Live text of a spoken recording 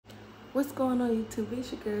What's going on YouTube?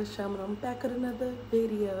 It's your girl Shaman. I'm back with another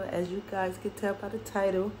video, as you guys can tell by the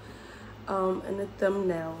title and the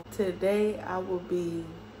thumbnail. Today I will be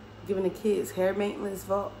giving the kids hair maintenance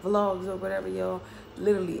vlogs or whatever, y'all.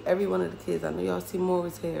 Literally every one of the kids. I know y'all see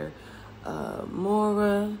Mora's hair.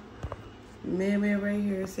 Mora, Mir right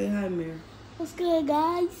here. Say hi, Mir. What's good,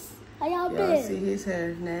 guys? How y'all been? Y'all see his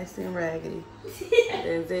hair nasty and raggedy.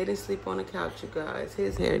 And Zayden sleep on the couch, you guys.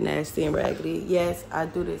 His hair nasty and raggedy. Yes, I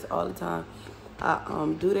do this all the time.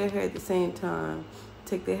 I do their hair at the same time,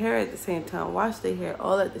 take their hair at the same time, wash their hair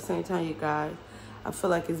all at the same time, you guys. I feel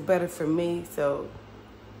like it's better for me. So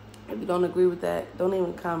if you don't agree with that, don't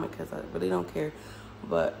even comment, because I really don't care.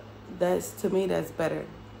 But to me, that's better.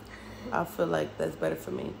 I feel like that's better for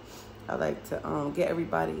me. I like to get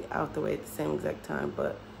everybody out the way at the same exact time.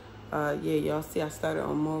 But yeah, y'all see I started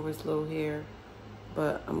on Mora's little hair,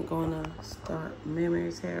 but I'm gonna start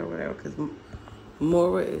Mir's hair or whatever, because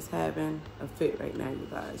Mora is having a fit right now, you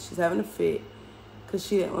guys. She's having a fit because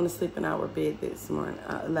she didn't want to sleep in our bed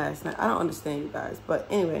last night. I don't understand, you guys, but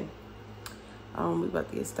anyway, we about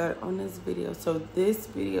to get started on this video. So this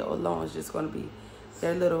video alone is just gonna be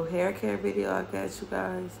their little hair care video, I guess, you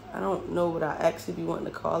guys. I don't know what I actually be wanting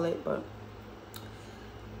to call it, but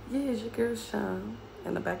yeah, it's your girl Sean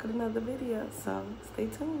in the back of another video, so stay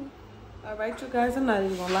tuned. All right, you guys, I'm not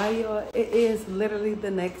even gonna lie, y'all. It is literally the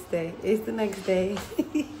next day. It's the next day.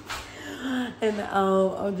 And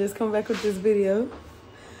I'm just coming back with this video.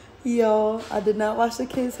 Y'all, I did not wash the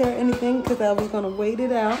kids' hair or anything because I was gonna wait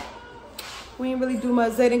it out. We ain't really do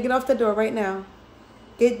much. Zayden, get off the door right now.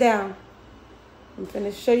 Get down. I'm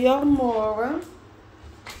finna show y'all Mora.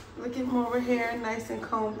 Look at Mora hair, nice and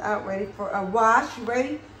combed out, ready for a wash. You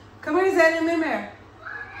ready? Come here, Zayden, Mimir.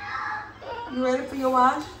 You ready for your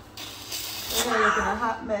wash? Your hair looking a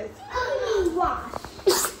hot mess.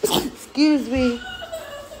 Wash. Excuse me.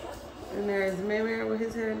 And there's Mimir with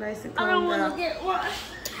his hair nice and combed out. I don't want to get washed.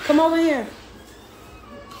 Come over here.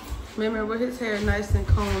 Mimir with his hair nice and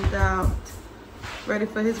combed out, ready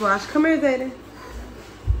for his wash. Come here, Zayden.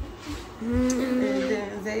 And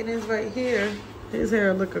then Zayden's right here. His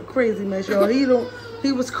hair look a crazy mess, y'all.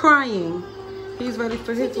 He was crying. He's ready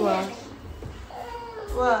for his wash.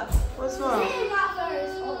 What? What's wrong?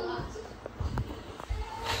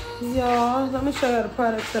 Y'all, let me show you the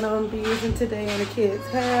products that I'm gonna be using today on the kids'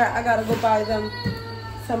 hair. I gotta go buy them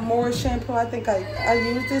some more shampoo. I think I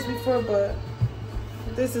used this before, but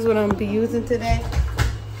this is what I'm gonna be using today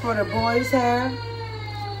for the boys' hair.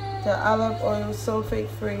 The olive oil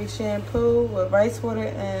sulfate-free shampoo with rice water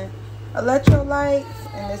and electrolytes.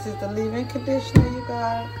 And this is the leave-in conditioner, you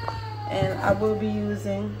guys. And I will be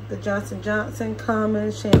using the Johnson & Johnson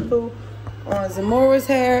Common shampoo on Zamora's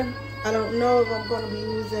hair. I don't know if I'm going to be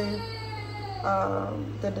using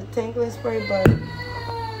the detangling spray, but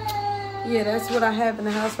yeah, that's what I have in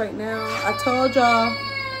the house right now. I told y'all.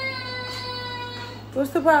 What's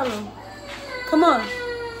the problem? Come on.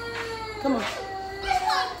 Come on.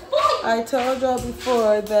 I told y'all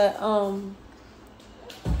before that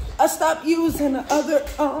I stopped using the other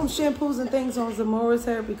shampoos and things on Zamora's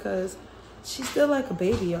hair because she's still like a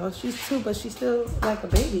baby, y'all. She's 2, but she's still like a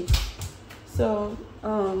baby. So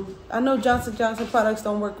I know Johnson & Johnson products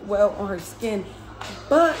don't work well on her skin,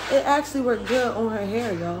 but it actually worked good on her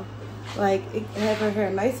hair, y'all. Like, it had her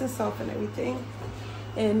hair nice and soft and everything.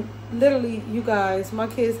 And literally, you guys, my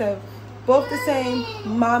kids have both the same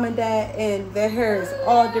mom and dad, and their hair is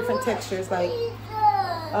all different textures. Like,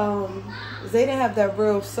 they didn't have that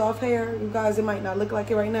real soft hair. You guys, it might not look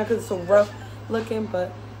like it right now because it's so rough looking,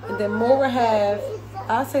 but, and then Mora have,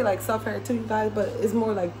 I say like soft hair too, you guys, but it's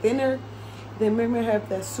more like thinner. Then Mimir have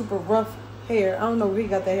that super rough hair. I don't know where he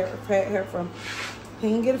got that hair from. He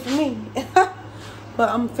didn't get it from me. But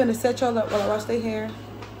I'm finna set y'all up while I wash their hair.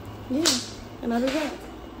 Yeah, and I'll be back.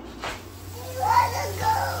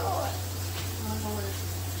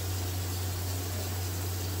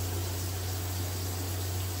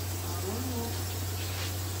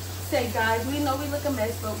 Say, guys, we know we look a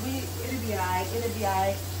mess, but it'll be alright. It'll be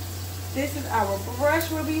alright. This is our brush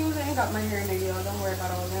we'll be using. I ain't got my hair in there, y'all. Don't worry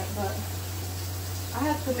about all that. But I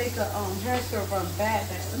have to make a hair syrup run bad.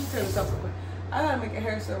 Let me tell you something real quick. I gotta make a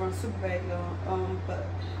hair syrup run super bad, y'all. But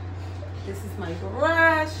this is my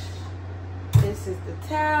brush. This is the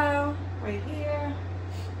towel right here.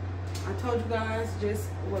 I told you guys, just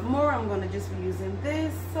with more, I'm gonna just be using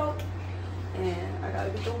this soap. And I gotta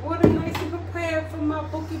get the water nice and prepared for my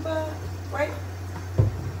bookie bug. Right?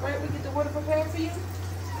 Right? We get the water prepared for you?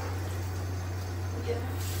 Yeah.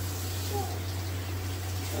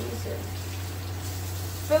 Let me see.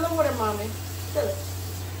 Fill the water, mommy. Fill it.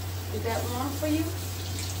 Is that warm for you?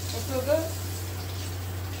 That feel good?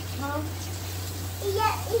 Huh?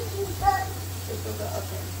 Yeah, it's good. It's okay.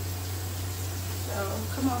 Okay. So,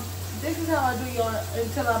 come on. This is how I do your,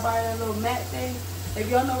 until I buy that little mat thing. If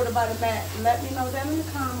y'all know where to buy the mat, let me know down in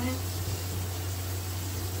the comments.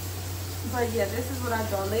 But yeah, this is what I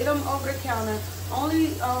do. I lay them over the counter.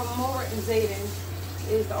 Only Mora and Zayden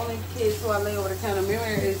is the only kids who I lay over the counter.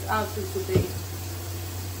 Miriam is obviously too big.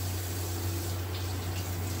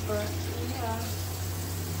 But yeah.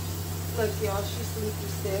 Look, y'all, she's sleepy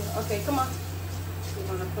still. Okay, come on. We're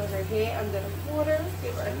gonna put her head under the water.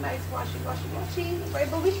 Give her a nice washy. Right,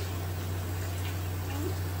 booby?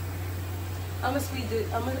 I'm gonna speed the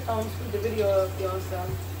video up, y'all. So,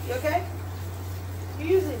 you okay? You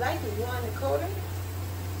usually like it. You want it colder?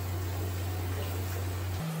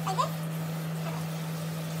 Like this?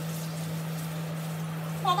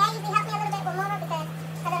 Yeah, that usually helps me a little bit with Mona because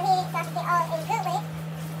her little head starts to get all in good with.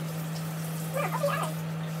 Come on, open your eyes.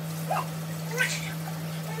 Look.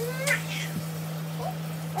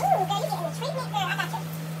 Ooh, girl, you getting the treatment, girl. I got you.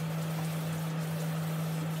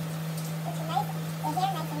 Get your nice, your hair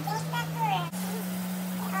nice and finished up, girl.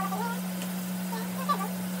 Get all up in here. Yeah, look at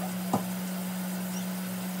them.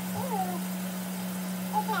 Ooh.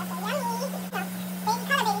 It smells so yummy. No, baby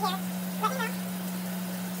color baby hair. Let me know.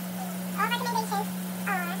 All recommendations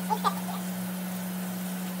are accepted here.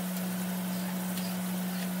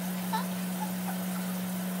 Okay.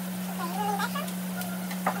 Okay, you want me back some?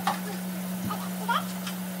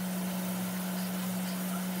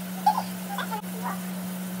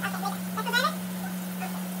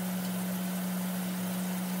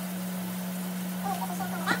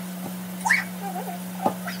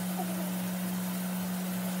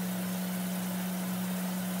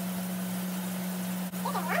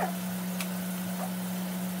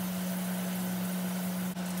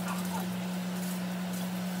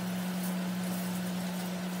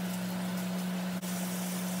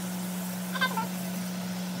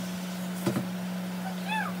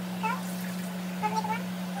 Okay, you good?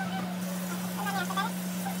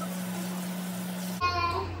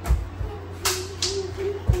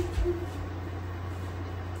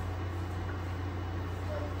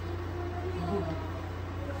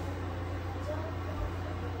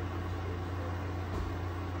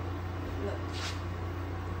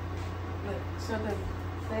 So look,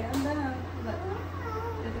 say I'm done. Look,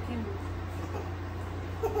 look the camera.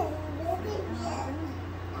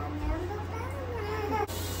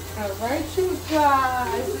 All right, you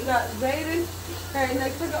guys. We got Zayden. Hey,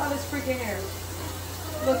 next look at all this freaking hair.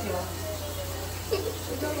 Look, y'all.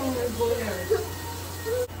 Look how long this boy hair is.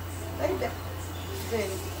 Like that.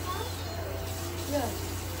 Zayden. Yeah.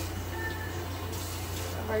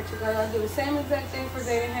 All right, you guys. I'll do the same exact thing for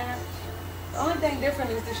Zayden hair. The only thing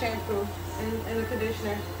different is the shampoo and the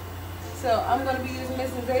conditioner. So I'm going to be using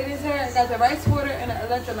Miss Zayden's hair. I got the rice water and the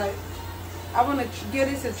electrolyte. I want to get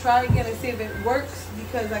it to try again and see if it works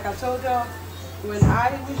because like I told y'all, when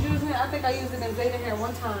I was using it, I think I used it in Zayden's hair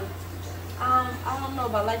one time. I don't know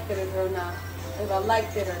if I liked it or not. If I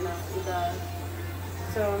liked it or not, you guys.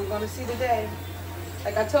 So I'm going to see today.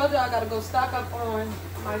 Like I told y'all, I got to go stock up on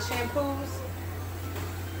my shampoos.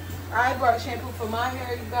 I brought shampoo for my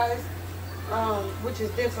hair, you guys. Which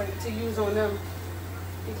is different to use on them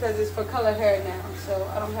because it's for color hair now, so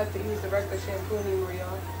I don't have to use the regular shampoo anymore,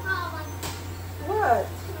 y'all. What?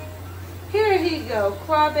 Here he go,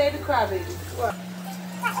 crybaby. What?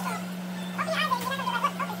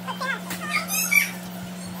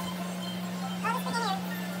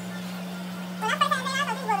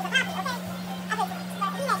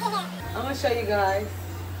 I'm gonna show you guys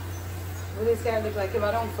what this hair looks like if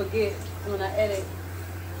I don't forget when I edit.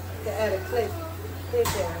 To add a clip, his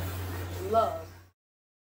hair, love.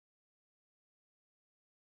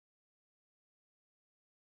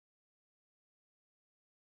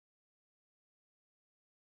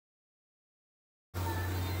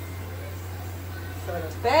 So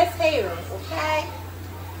the best hair, okay?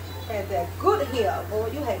 Had that good hair,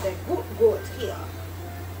 boy. You had that good hair.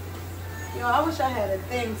 You know, I wish I had a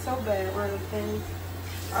thing so bad, one of the things.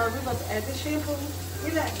 All right, we're about to add the shampoo.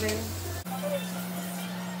 Relax, baby.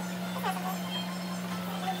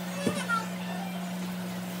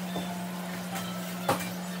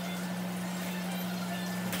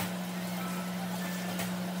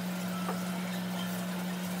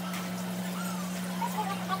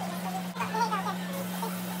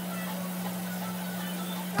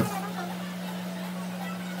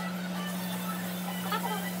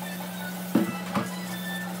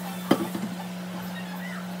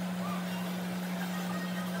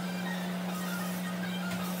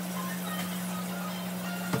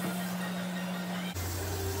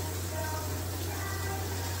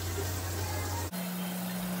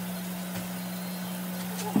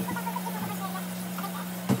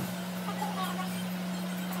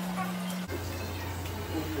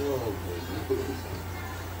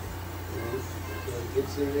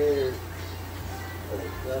 It's in there. Oh,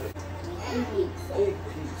 got it. Hey,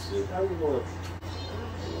 pizza. How you want?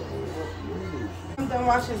 I'm done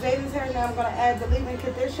washing Zayden's hair. Now I'm going to add the leave-in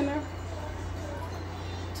conditioner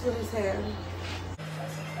to his hair.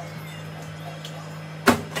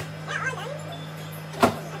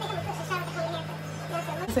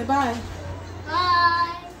 Say bye.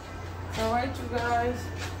 Bye. All right, you guys.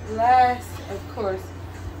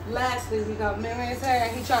 Lastly, we got Miriam's hair.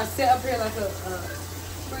 He trying to sit up here like a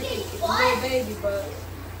freaking little baby, but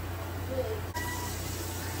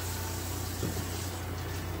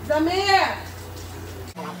Zamir.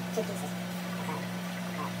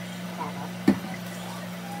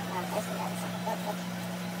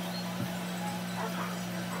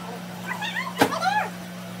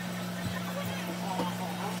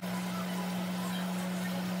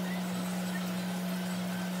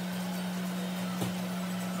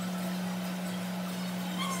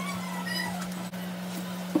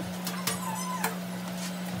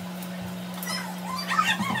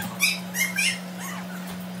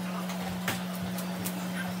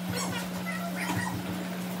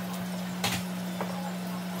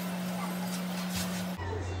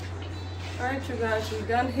 Alright, you guys, we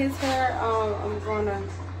done his hair. I'm gonna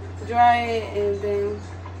dry it and then,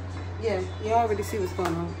 yeah, you already see what's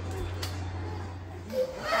going on.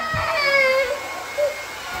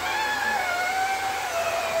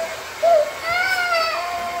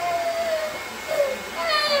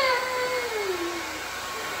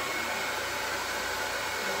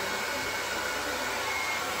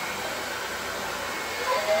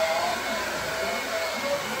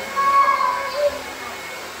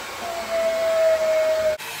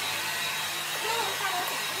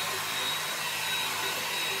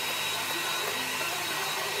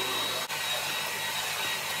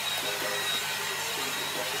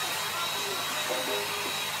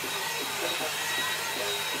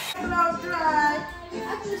 Dry.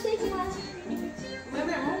 After shaking my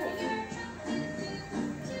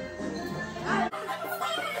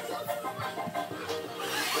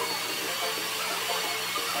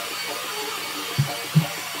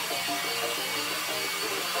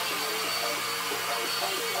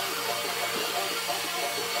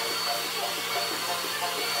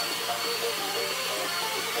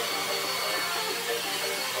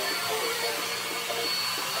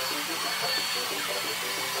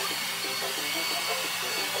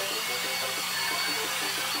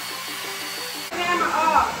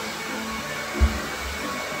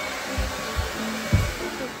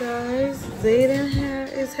Guys, Zayden's hair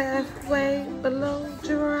is halfway below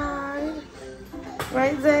dry.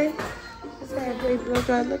 Right, Zay? It's halfway below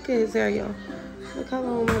dry. Look at his hair, y'all. Look how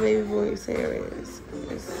long my baby boy's hair is.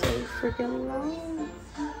 It's so freaking long.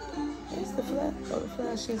 It's the flash. Oh, the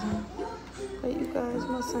flash is on. But you guys,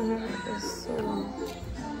 my son hair is so long.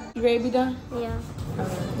 You ready to be done? Yeah.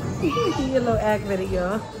 Your little act video,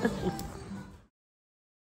 y'all.